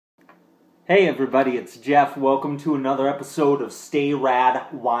Hey everybody, it's Jeff. Welcome to another episode of Stay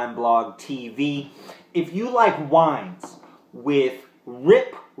Rad Wine Blog TV. If you like wines with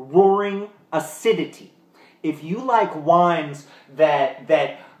rip-roaring acidity, if you like wines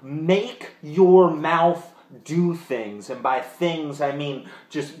that make your mouth do things, and by things I mean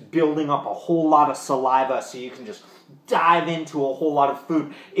just building up a whole lot of saliva so you can just dive into a whole lot of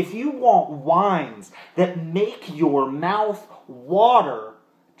food. If you want wines that make your mouth water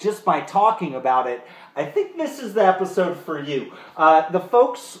just by talking about it, I think this is the episode for you. The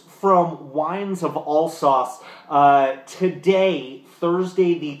folks from Wines of Alsace, today,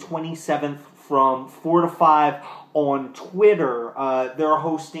 Thursday the 27th, from 4 to 5 on Twitter, they're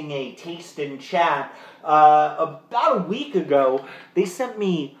hosting a taste and chat. About a week ago, they sent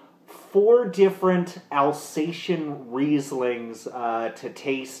me 4 different Alsatian Rieslings to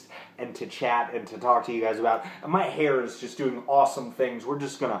taste and to chat and to talk to you guys about. And my hair is just doing awesome things. We're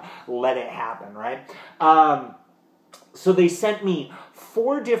just going to let it happen, right? So they sent me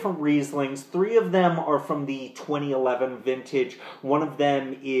 4 different Rieslings. 3 of them are from the 2011 vintage. One of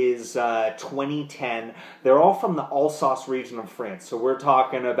them is 2010. They're all from the Alsace region of France. So we're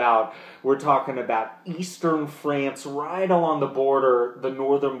talking about eastern France, right along the border, the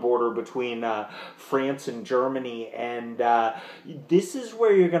northern border between France and Germany. And this is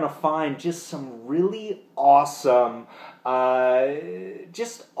where you're going to find just some really awesome,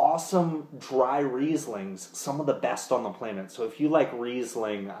 awesome dry Rieslings, some of the best on the planet. So if you like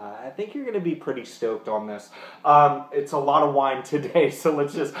Riesling, I think you're going to be pretty stoked on this. It's a lot of wine today, so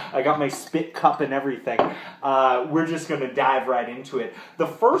I got my spit cup and everything. We're just going to dive right into it. The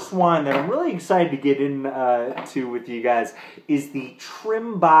first wine that I'm really excited to get into with you guys is the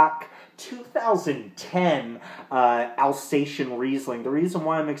Trimbach 2010 Alsatian Riesling. The reason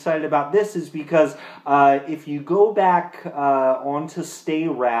why I'm excited about this is because if you go back onto Stay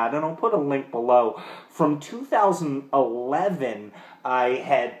Rad, and I'll put a link below, from 2011 I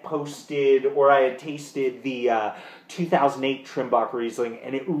had posted, or I had tasted the 2008 Trimbach Riesling,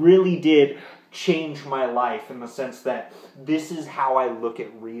 and it really did change my life in the sense that this is how I look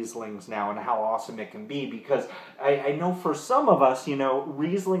at Rieslings now and how awesome it can be, because I know for some of us, you know,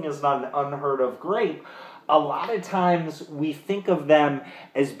 Riesling is not an unheard of grape. A lot of times we think of them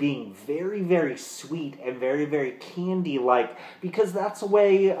as being very, very sweet and very, very candy-like, because that's the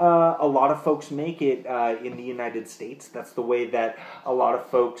way a lot of folks make it in the United States. That's the way that a lot of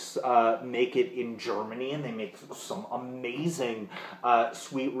folks make it in Germany, and they make some amazing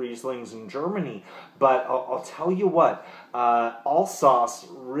sweet Rieslings in Germany. But I'll tell you what, Alsace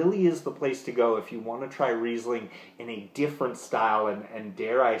really is the place to go if you want to try Riesling in a different style and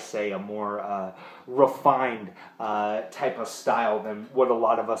dare I say, a more refined type of style than what a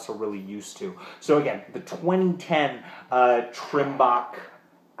lot of us are really used to. So again, the 2010 Trimbach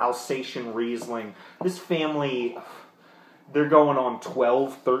Alsatian Riesling. This family, they're going on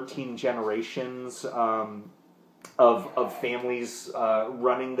 12, 13 generations of families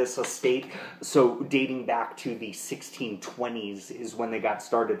running this estate. So dating back to the 1620s is when they got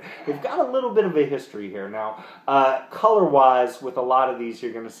started. They've got a little bit of a history here. Now, color-wise, with a lot of these,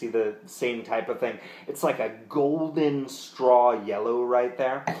 you're going to see the same type of thing. It's like a golden straw yellow right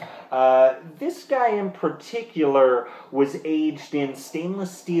there. This guy in particular was aged in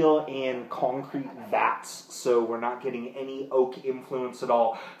stainless steel and concrete vats, so we're not getting any oak influence at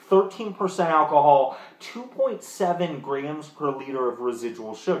all. 13% alcohol, 2.7 grams per liter of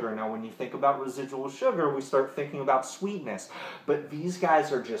residual sugar. Now, when you think about residual sugar, we start thinking about sweetness, but these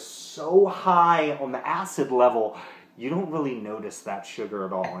guys are just so high on the acid level, you don't really notice that sugar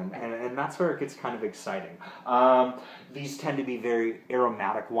at all, and that's where it gets kind of exciting. These tend to be very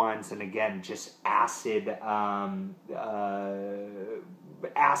aromatic wines, and again, just acid,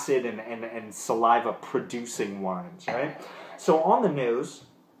 acid and saliva producing wines, right? So on the nose,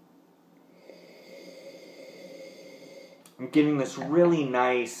 I'm getting this really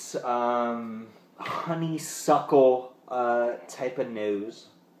nice honeysuckle type of nose.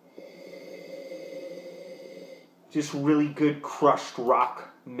 Just really good crushed rock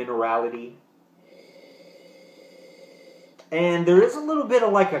minerality. And there is a little bit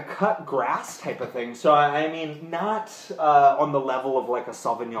of like a cut grass type of thing. So, I mean, not on the level of like a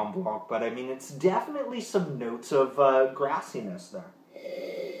Sauvignon Blanc, but I mean, it's definitely some notes of grassiness there.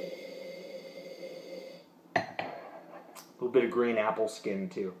 A little bit of green apple skin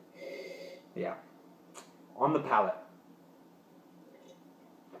too. Yeah. On the palate.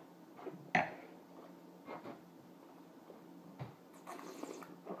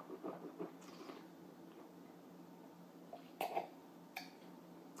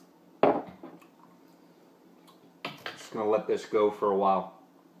 Just gonna let this go for a while.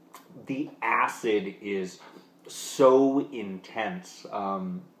 the acid is so intense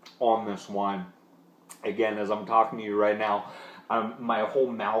on this wine. Again, as I'm talking to you right now, my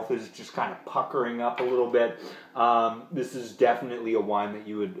whole mouth is just kind of puckering up a little bit. This is definitely a wine that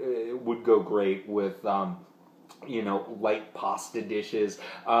you would go great with, you know, light pasta dishes.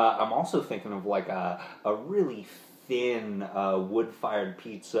 I'm also thinking of like a really thin wood-fired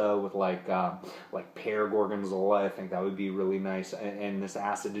pizza with like pear gorgonzola. I think that would be really nice. And this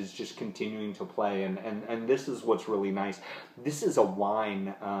acid is just continuing to play. And this is what's really nice. This is a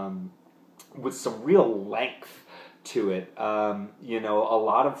wine with some real length to it. You know, a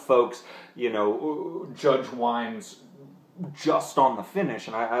lot of folks, you know, judge wines just on the finish,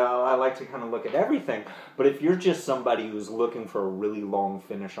 and I like to kind of look at everything. But if you're just somebody who's looking for a really long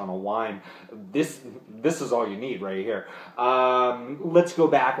finish on a wine, this is all you need right here. Let's go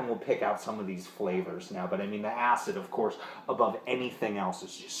back and we'll pick out some of these flavors now. But I mean, the acid, of course, above anything else,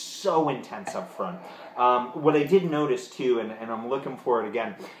 is just so intense up front. What I did notice too, and I'm looking for it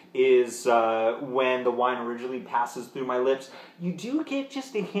again, is when the wine originally passes through my lips, you do get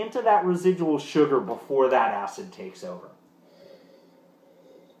just a hint of that residual sugar before that acid takes over.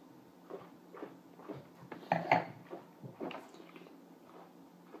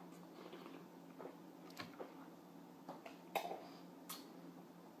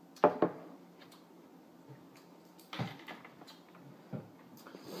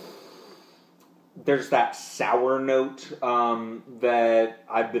 There's that sour note that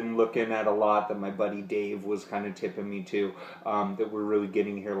I've been looking at a lot, that my buddy Dave was kind of tipping me to, that we're really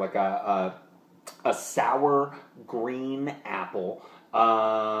getting here, like a sour green apple,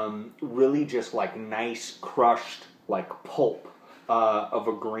 really just like nice crushed like pulp of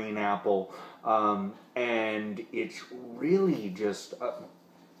a green apple, and it's really just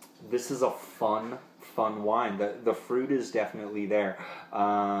this is a fun wine. The fruit is definitely there.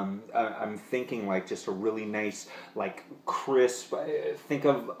 I'm thinking like just a really nice, like crisp. Think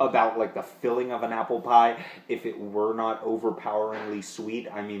about like the filling of an apple pie. If it were not overpoweringly sweet,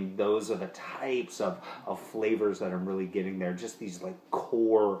 I mean, those are the types of flavors that I'm really getting there. Just these like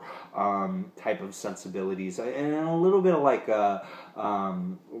core type of sensibilities, and a little bit of like a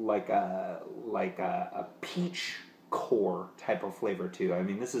peach core type of flavor too. I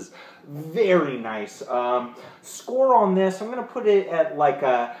mean, this is very nice. Score on this, I'm gonna put it at like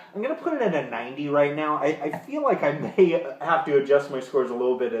I'm gonna put it at a 90 right now. I feel like I may have to adjust my scores a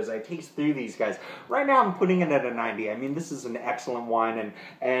little bit as I taste through these guys. Right now, I'm putting it at a 90. I mean, this is an excellent wine,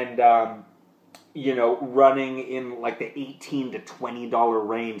 and you know, running in like the $18 to $20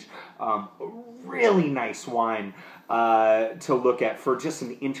 range. Really nice wine to look at for just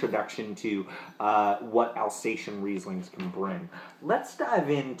an introduction to what Alsatian Rieslings can bring. Let's dive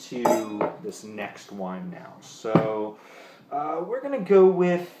into this next wine now. So we're going to go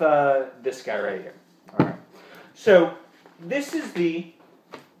with this guy right here. All right. So this is the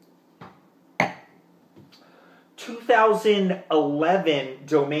 2011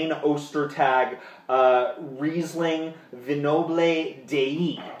 Domaine Ostertag Riesling Vignoble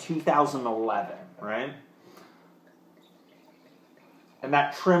Dei 2011, right? And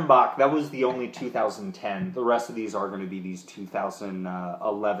that Trimbach, that was the only 2010. The rest of these are going to be these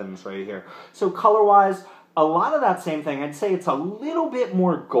 2011s right here. So color-wise, a lot of that same thing. I'd say it's a little bit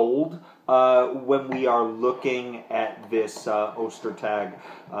more gold when we are looking at this Ostertag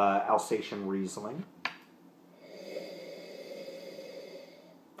Alsatian Riesling.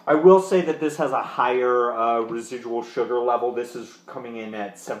 I will say that this has a higher residual sugar level. This is coming in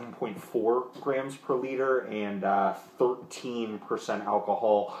at 7.4 grams per liter and 13%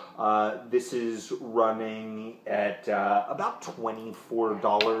 alcohol. This is running at about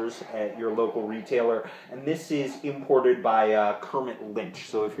 $24 at your local retailer, and this is imported by Kermit Lynch.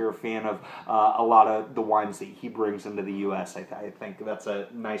 So if you're a fan of a lot of the wines that he brings into the U.S., I think that's a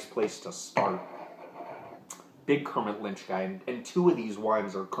nice place to start. Big Kermit Lynch guy, and two of these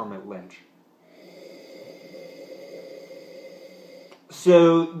wines are Kermit Lynch.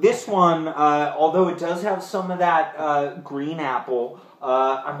 So this one, although it does have some of that green apple,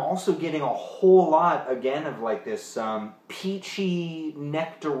 I'm also getting a whole lot, again, of like this peachy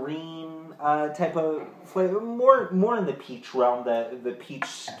nectarine type of flavor, more in the peach realm, the peach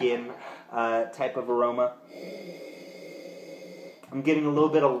skin type of aroma. I'm getting a little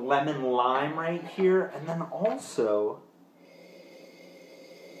bit of lemon lime right here, and then also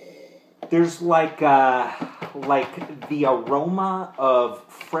there's like the aroma of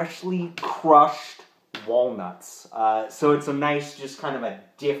freshly crushed walnuts. So it's a nice, just kind of a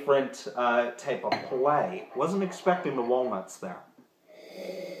different type of play. Wasn't expecting the walnuts there.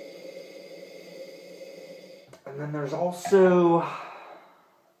 And then there's also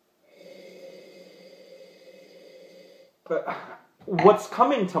what's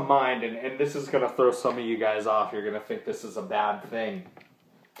coming to mind, and this is going to throw some of you guys off, you're going to think this is a bad thing.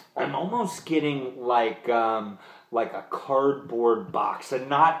 I'm almost getting like a cardboard box, and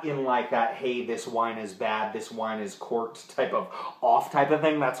not in like that, hey, this wine is bad, this wine is corked type of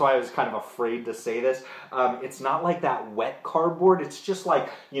thing. That's why I was kind of afraid to say this. It's not like that wet cardboard. It's just like,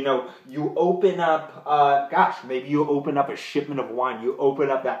 you know, you open up, maybe you open up a shipment of wine, you open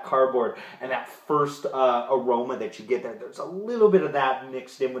up that cardboard, and that first aroma that you get there's a little bit of that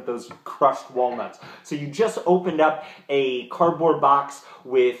mixed in with those crushed walnuts. So you just opened up a cardboard box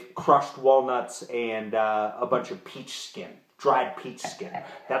with crushed walnuts and a bunch of peach skin, dried peach skin.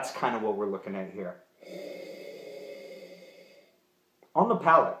 That's kind of what we're looking at here. On the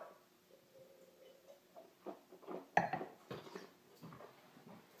palate,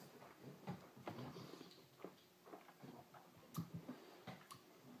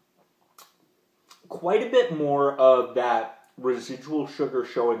 quite a bit more of that residual sugar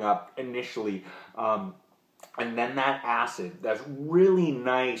showing up initially, and then that acid. That's really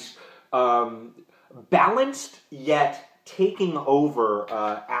nice. Balanced yet taking over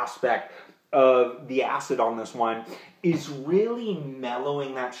aspect of the acid on this wine is really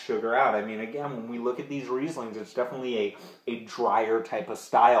mellowing that sugar out. I mean, again, when we look at these Rieslings, it's definitely a drier type of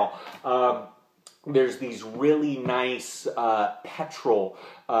style. There's these really nice petrol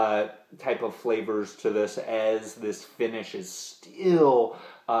type of flavors to this as this finish is still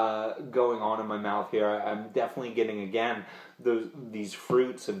going on in my mouth here. I'm definitely getting, again, these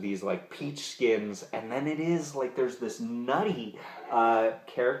fruits of these like peach skins, and then it is like there's this nutty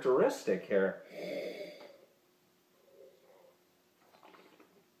characteristic here.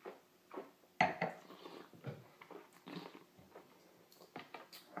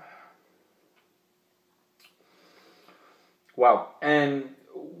 Wow. And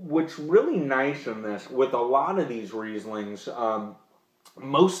what's really nice in this, with a lot of these Rieslings,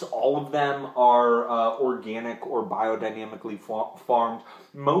 most all of them are organic or biodynamically farmed.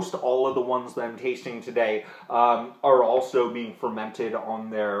 Most all of the ones that I'm tasting today are also being fermented on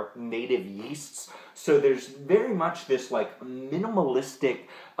their native yeasts. So there's very much this like minimalistic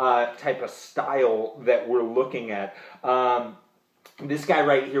type of style that we're looking at. This guy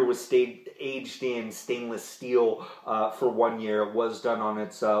right here was aged in stainless steel for 1 year. It was done on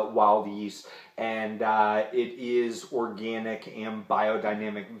its wild yeast, and it is organic and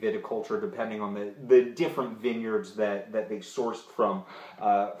biodynamic viticulture, depending on the different vineyards that they sourced from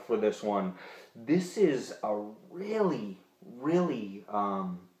for this one. This is a really, really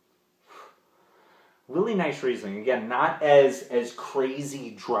really nice Riesling. Again, not as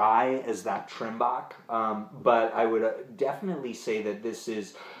crazy dry as that Trimbach, but I would definitely say that this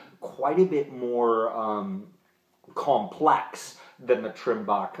is quite a bit more complex than the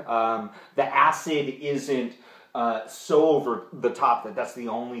Trimbach. The acid isn't so over the top that's the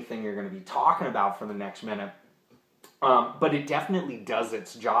only thing you're going to be talking about for the next minute. But it definitely does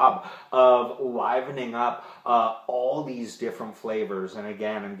its job of livening up all these different flavors. And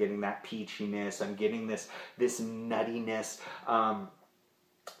again, I'm getting that peachiness. I'm getting this nuttiness.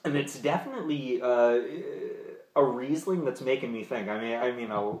 And it's definitely a Riesling that's making me think. I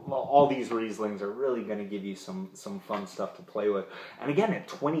mean, all these Rieslings are really going to give you some fun stuff to play with. And again, at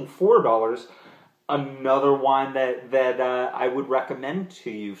 $24, another wine that I would recommend to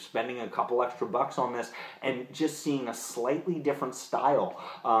you, spending a couple extra bucks on this and just seeing a slightly different style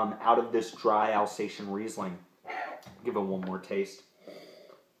out of this dry Alsatian Riesling. Give it one more taste.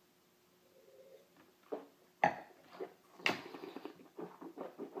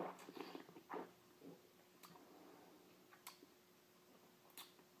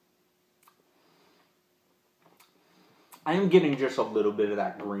 I am getting just a little bit of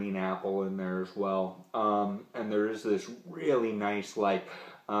that green apple in there as well. And there is this really nice, like,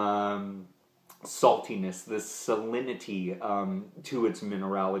 saltiness, this salinity to its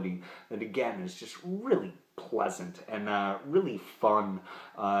minerality that, again, is just really pleasant and really fun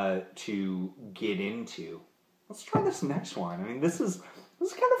to get into. Let's try this next one. I mean, this is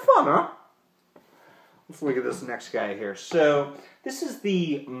kind of fun, huh? Let's look at this next guy here. So this is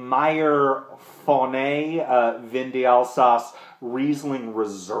the Meyer-fonne Vin d'Alsace Riesling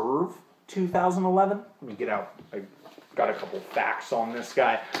Reserve 2011. Let me get out. I got a couple facts on this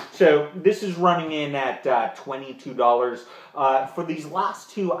guy. So this is running in at $22. For these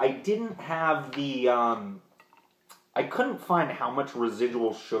last two, I didn't have the... I couldn't find how much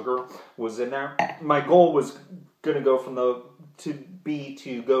residual sugar was in there. My goal was going to go from the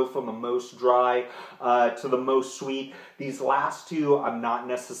most dry to the most sweet. These last two, I'm not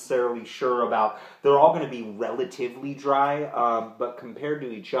necessarily sure about. They're all going to be relatively dry, but compared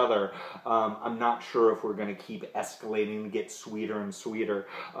to each other, I'm not sure if we're going to keep escalating to get sweeter and sweeter.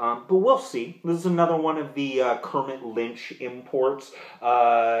 But we'll see. This is another one of the Kermit Lynch imports.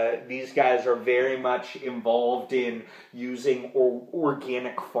 These guys are very much involved in using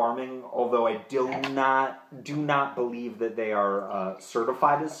organic farming, although I do not believe that they are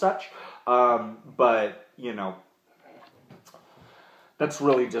certified as such. But, you know, that's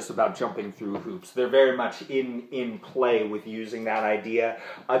really just about jumping through hoops. They're very much in play with using that idea.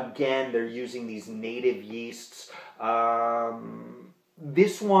 Again, they're using these native yeasts.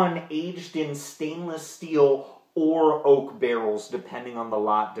 This one aged in stainless steel or oak barrels, depending on the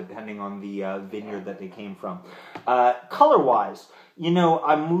lot, depending on the vineyard that they came from. Color-wise, you know,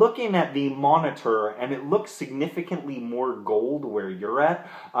 I'm looking at the monitor, and it looks significantly more gold where you're at.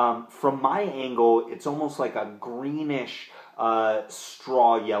 From my angle, it's almost like a greenish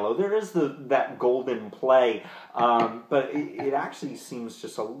straw yellow. There is that golden play, but it actually seems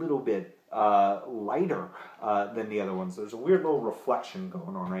just a little bit lighter than the other ones. There's a weird little reflection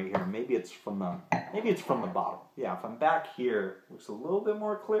going on right here. Maybe it's from the bottom. Yeah, if I'm back here, it looks a little bit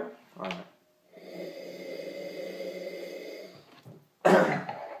more clear. All right.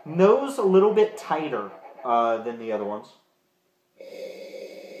 Nose a little bit tighter than the other ones.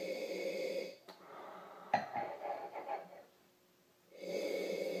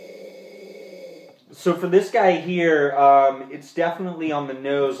 So for this guy here, it's definitely on the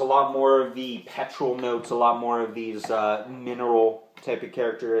nose, a lot more of the petrol notes, a lot more of these mineral type of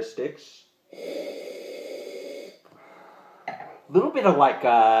characteristics. A little bit of like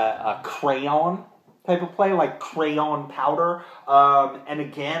a crayon type of play, like crayon powder. And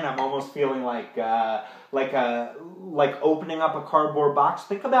again, I'm almost feeling like opening up a cardboard box.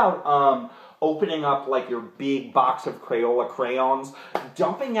 Think about opening up like your big box of Crayola crayons,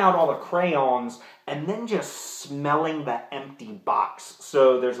 dumping out all the crayons, and then just smelling the empty box.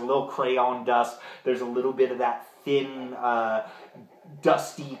 So there's a little crayon dust, there's a little bit of that thin,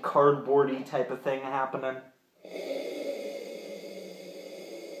 dusty, cardboardy type of thing happening.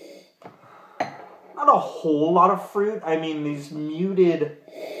 Not a whole lot of fruit. I mean, these muted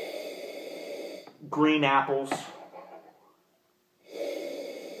green apples.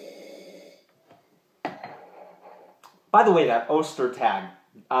 By the way, that Oster tag,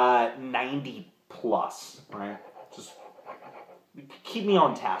 90 plus, right? Just keep me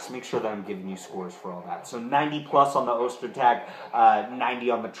on task. Make sure that I'm giving you scores for all that. So 90 plus on the Oster tag,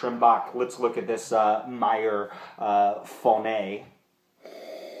 90 on the Trimbach. Let's look at this meyer-fonne.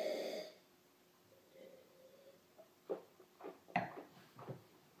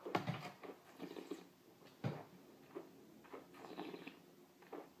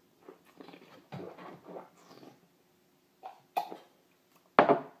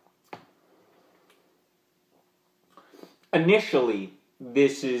 Initially,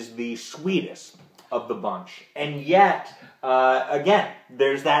 this is the sweetest of the bunch. And yet, again,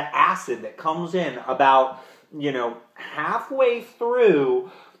 there's that acid that comes in about, you know, halfway through.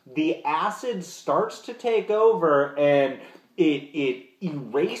 The acid starts to take over, and it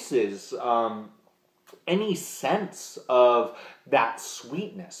erases any sense of that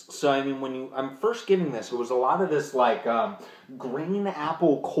sweetness. So, I mean, when I'm first getting this, it was a lot of this, like, green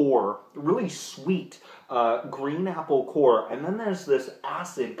apple core, really sweet green apple core, and then there's this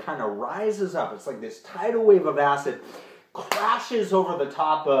acid kind of rises up. It's like this tidal wave of acid crashes over the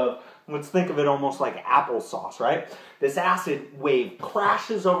top of, let's think of it almost like applesauce, right? This acid wave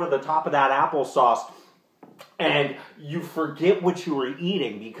crashes over the top of that applesauce, and you forget what you were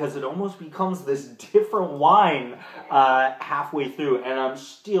eating because it almost becomes this different wine halfway through, and I'm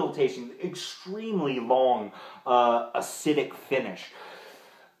still tasting extremely long acidic finish.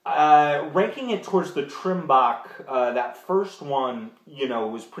 Ranking it towards the Trimbach, that first one, you know,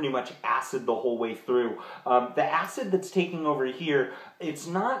 was pretty much acid the whole way through. The acid that's taking over here, it's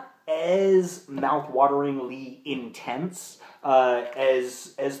not as mouth-wateringly intense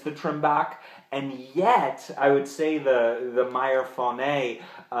as the Trimbach, and yet I would say the meyer-fonne,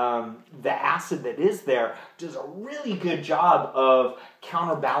 the acid that is there, does a really good job of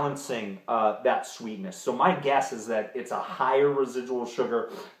counterbalancing that sweetness. So my guess is that it's a higher residual sugar,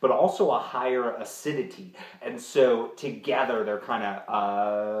 but also a higher acidity, and so together they're kind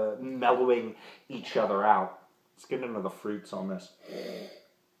of mellowing each other out. Let's get into the fruits on this.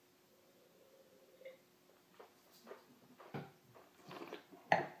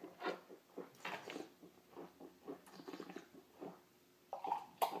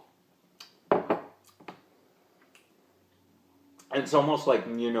 It's almost like,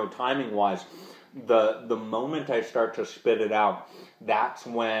 timing wise, the moment I start to spit it out, that's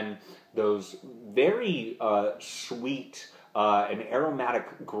when those very sweet and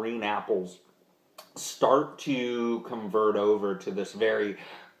aromatic green apples start to convert over to this very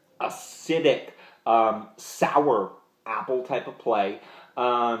acidic, sour apple type of play.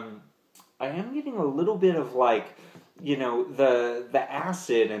 I am getting a little bit of the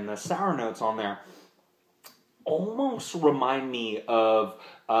acid and the sour notes on there almost remind me of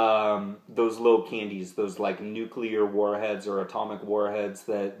those little candies, those like nuclear warheads or atomic warheads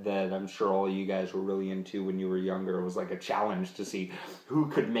that I'm sure all you guys were really into when you were younger. It was like a challenge to see who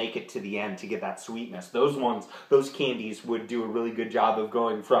could make it to the end to get that sweetness. Those candies would do a really good job of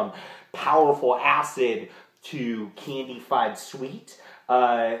going from powerful acid to candified sweet.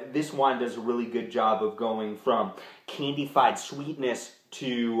 This wine does a really good job of going from candified sweetness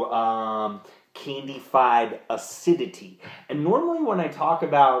to candified acidity. And normally when I talk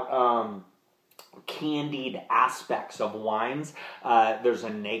about candied aspects of wines, there's a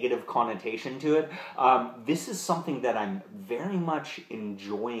negative connotation to it. This is something that I'm very much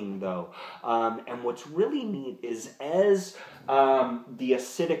enjoying, though. And what's really neat is as the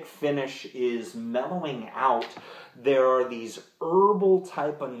acidic finish is mellowing out, there are these herbal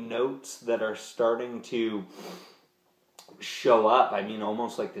type of notes that are starting to show up. I mean,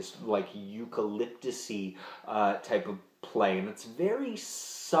 almost like this eucalyptus-y type of play, and it's very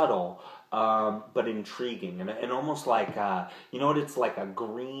subtle but intriguing, and almost like it's like a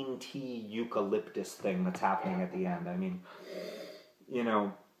green tea eucalyptus thing that's happening at the end. I mean,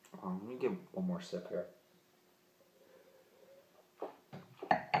 let me give one more sip here.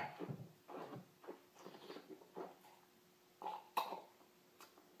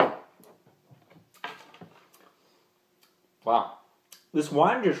 Wow. This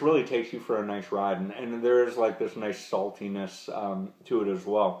wine just really takes you for a nice ride, and there's like this nice saltiness to it as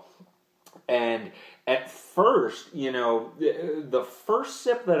well. And at first, the first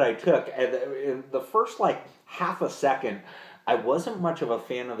sip that I took, in the first like half a second, I wasn't much of a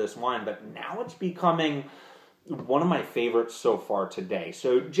fan of this wine, but now it's becoming one of my favorites so far today.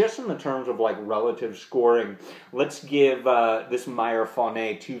 So just in the terms of like relative scoring, let's give this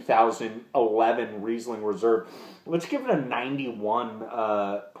Meyer-fonne 2011 Riesling Reserve, let's give it a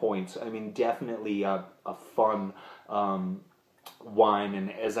 91 points. I mean, definitely a fun wine,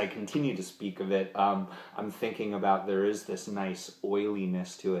 and as I continue to speak of it, I'm thinking about there is this nice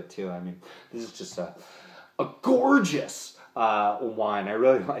oiliness to it too. I mean, this is just a gorgeous wine. I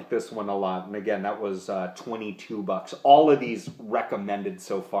really like this one a lot. And again, that was $22. All of these recommended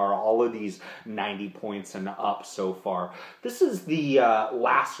so far. All of these 90 points and up so far. This is the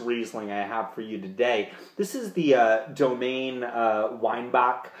last Riesling I have for you today. This is the Domaine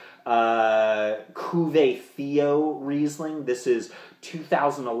Weinbach Cuvée Theo Riesling. This is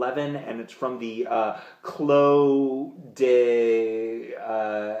 2011, and it's from the Clos de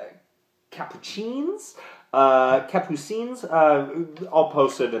Capucines. Capucines, I'll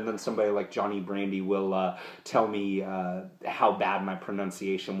post it, and then somebody like Johnny Brandy will tell me how bad my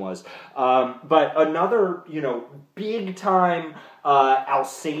pronunciation was. But another, big time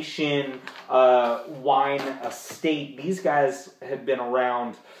Alsatian wine estate. These guys have been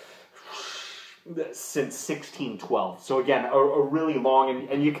around since 1612. So again, a really long,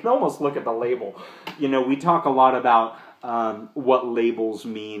 and you can almost look at the label. We talk a lot about what labels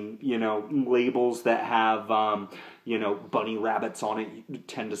mean. Labels that have bunny rabbits on it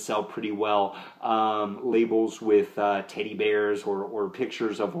tend to sell pretty well. Labels with teddy bears or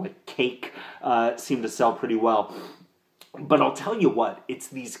pictures of like cake seem to sell pretty well. But I'll tell you what, it's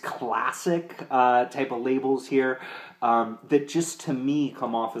these classic type of labels here that just to me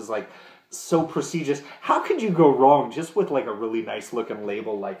come off as like so prestigious. How could you go wrong just with like a really nice looking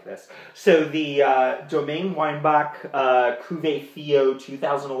label like this? So the Domaine Weinbach Cuvée Theo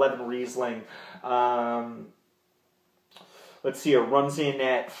 2011 Riesling, let's see, it runs in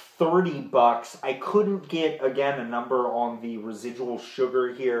at $30. I couldn't get, again, a number on the residual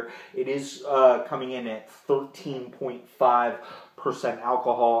sugar here. It is coming in at 13.5%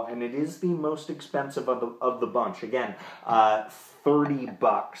 alcohol, and it is the most expensive of the bunch. Again,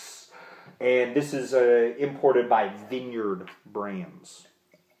 $30. And this is imported by Vineyard Brands.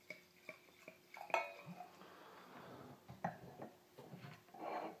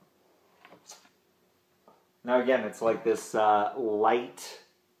 Now again, it's like this light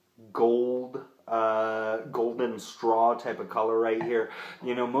gold golden straw type of color right here.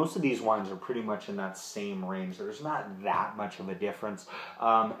 You know, most of these wines are pretty much in that same range. There's not that much of a difference.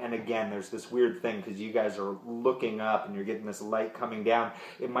 And again, there's this weird thing because you guys are looking up and you're getting this light coming down.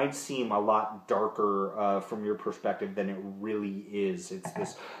 It might seem a lot darker from your perspective than it really is. It's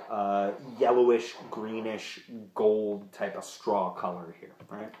this yellowish, greenish, gold type of straw color here,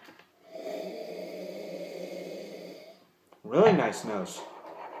 right? Really nice nose.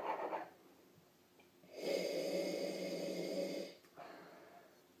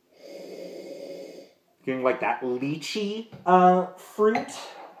 Getting like that lychee fruit.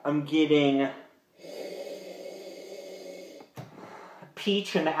 I'm getting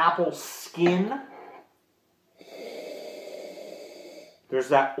peach and apple skin. There's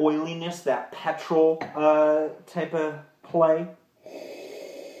that oiliness, that petrol type of play.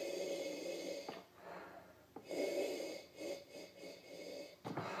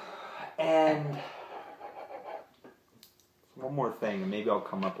 And one more thing, and maybe I'll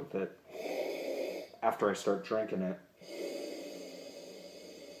come up with it after I start drinking it.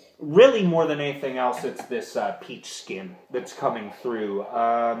 Really, more than anything else, it's this peach skin that's coming through.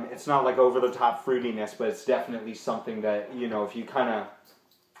 It's not like over-the-top fruitiness, but it's definitely something that, you know, if you kind of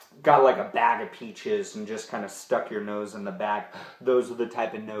got like a bag of peaches and just kind of stuck your nose in the bag, those are the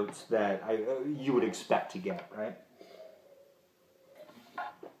type of notes that you would expect to get, right?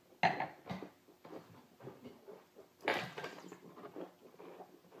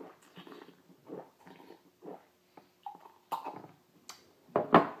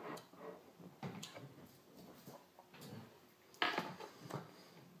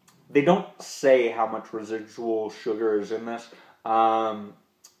 They don't say how much residual sugar is in this. I'm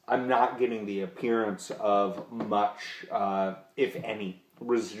not getting the appearance of much, if any,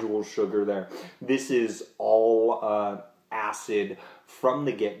 residual sugar there. This is all acid from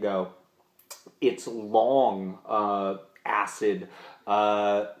the get-go. It's long acid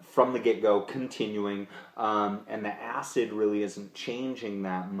from the get-go, continuing, and the acid really isn't changing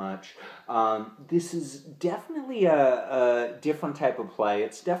that much. This is definitely a different type of play.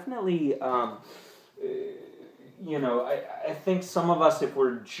 It's definitely, you know, I think some of us, if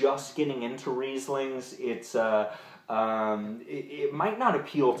we're just getting into Rieslings, it's it might not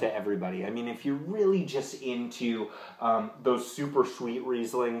appeal to everybody. I mean, if you're really just into those super sweet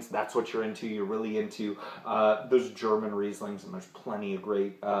Rieslings, that's what you're into. You're really into those German Rieslings, and there's plenty of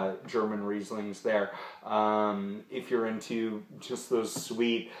great German Rieslings there. If you're into just those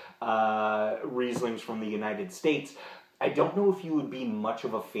sweet Rieslings from the United States, I don't know if you would be much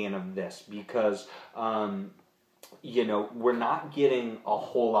of a fan of this because you know, we're not getting a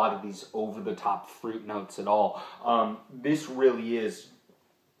whole lot of these over-the-top fruit notes at all. This really is,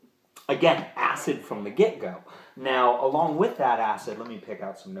 again, acid from the get-go. Now, along with that acid, let me pick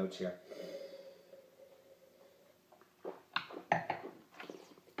out some notes here.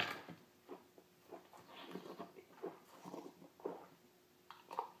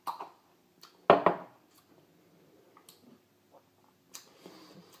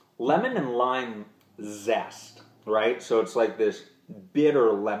 Lemon and lime zest. Right? So it's like this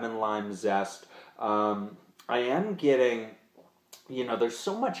bitter lemon lime zest. I am getting, you know, there's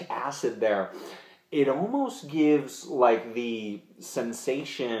so much acid there. It almost gives like the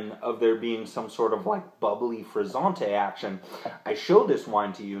sensation of there being some sort of like bubbly frizzante action. I showed this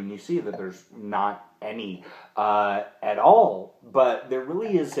wine to you and you see that there's not any at all, but there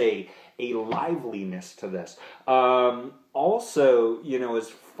really is a liveliness to this. Also, you know, as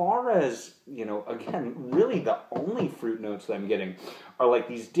far as, you know, again, really the only fruit notes that I'm getting are like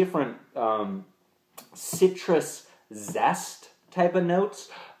these different citrus zest type of notes.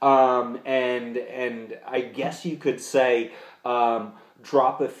 And I guess you could say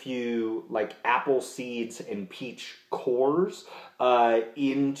drop a few like apple seeds and peach cores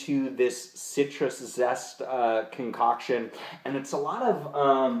into this citrus zest concoction. And it's a lot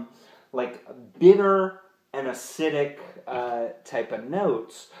of like bitter and acidic type of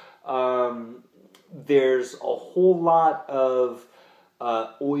notes. There's a whole lot of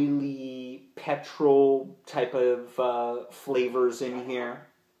oily petrol type of flavors in here.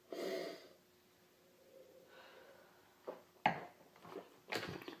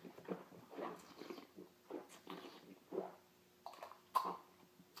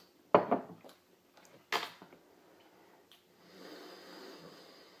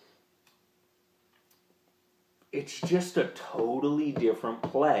 It's just a totally different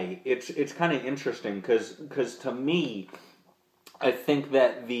play. It's kind of interesting because to me, I think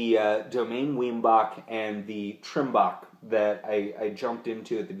that the Domaine Weinbach and the Trimbach that I jumped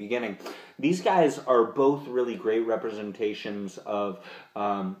into at the beginning. These guys are both really great representations of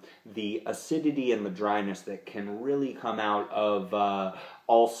the acidity and the dryness that can really come out of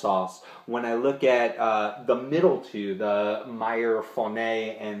Alsace. When I look at the middle two, the Meyer-fonne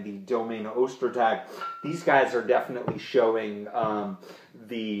and the Domaine Ostertag, these guys are definitely showing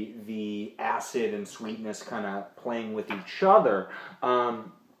the acid and sweetness kind of playing with each other.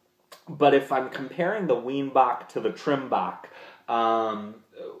 But if I'm comparing the Wienbach to the Trimbach,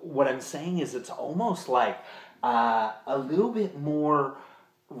 what I'm saying is it's almost like a little bit more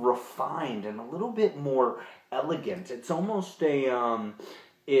refined and a little bit more elegant. It's almost a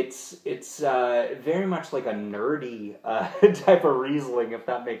it's very much like a nerdy type of Riesling, if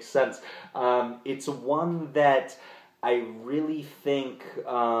that makes sense. It's one that I really think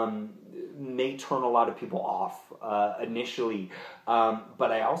may turn a lot of people off initially,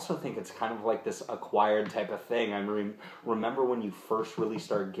 but I also think it's kind of like this acquired type of thing. I remember when you first really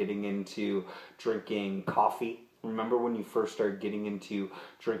start getting into drinking coffee. Remember when you first started getting into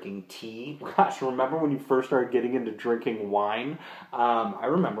drinking tea? Gosh, remember when you first started getting into drinking wine? I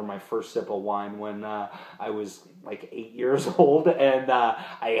remember my first sip of wine when I was like 8 years old, and I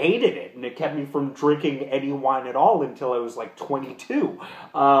hated it, and it kept me from drinking any wine at all until I was like 22.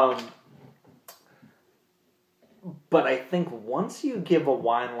 But I think once you give a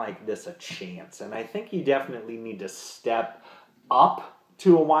wine like this a chance, and I think you definitely need to step up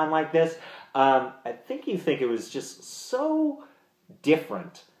to a wine like this, I think you think it was just so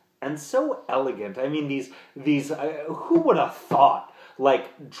different and so elegant. I mean, these who would have thought,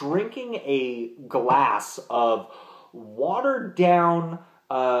 like, drinking a glass of watered down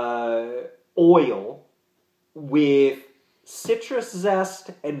oil with citrus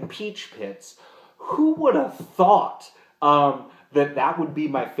zest and peach pits? Who would have thought that would be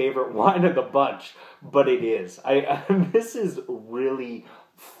my favorite wine of the bunch? But it is. This is really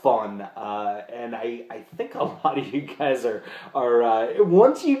fun, and I think a lot of you guys are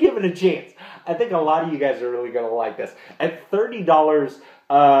once you give it a chance, I think a lot of you guys are really gonna like this. At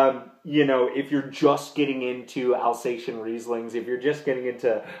 $30, you know, if you're just getting into Alsatian Rieslings, if you're just getting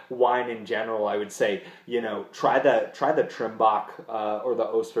into wine in general, I would say, you know, try the Trimbach or the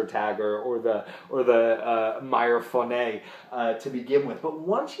Ostertag or the meyer-fonne to begin with. But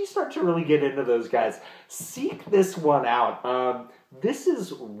once you start to really get into those guys, seek this one out. This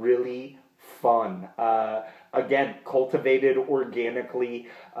is really fun. Again, cultivated organically,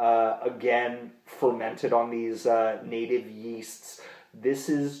 again, fermented on these native yeasts. This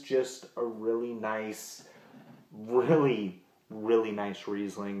is just a really nice, really nice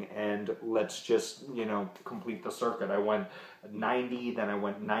Riesling, and let's just, you know, complete the circuit. I went 90, then I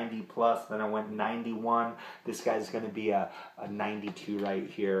went 90 plus, then I went 91. This guy's going to be a 92 right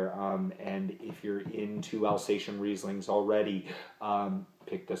here, and if you're into Alsatian Rieslings already,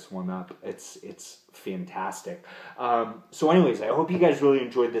 pick this one up. It's fantastic. So anyways, I hope you guys really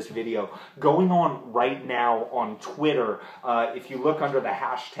enjoyed this video. Going on right now on Twitter, if you look under the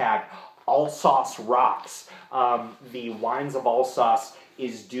hashtag Alsace Rocks, the Wines of Alsace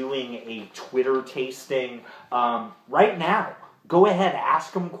is doing a Twitter tasting right now. Go ahead,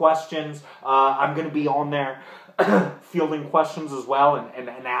 ask them questions. I'm going to be on there fielding questions as well, and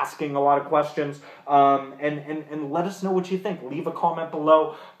asking a lot of questions, and let us know what you think. Leave a comment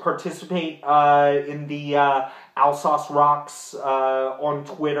below. Participate in the Alsace Rocks on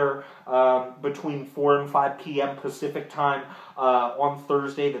Twitter between 4 and 5 p.m. Pacific time on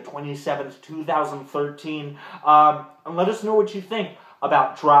Thursday, the 27th, 2013. And let us know what you think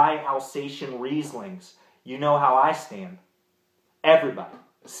about dry Alsatian Rieslings. You know how I stand. Everybody,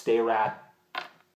 stay rad.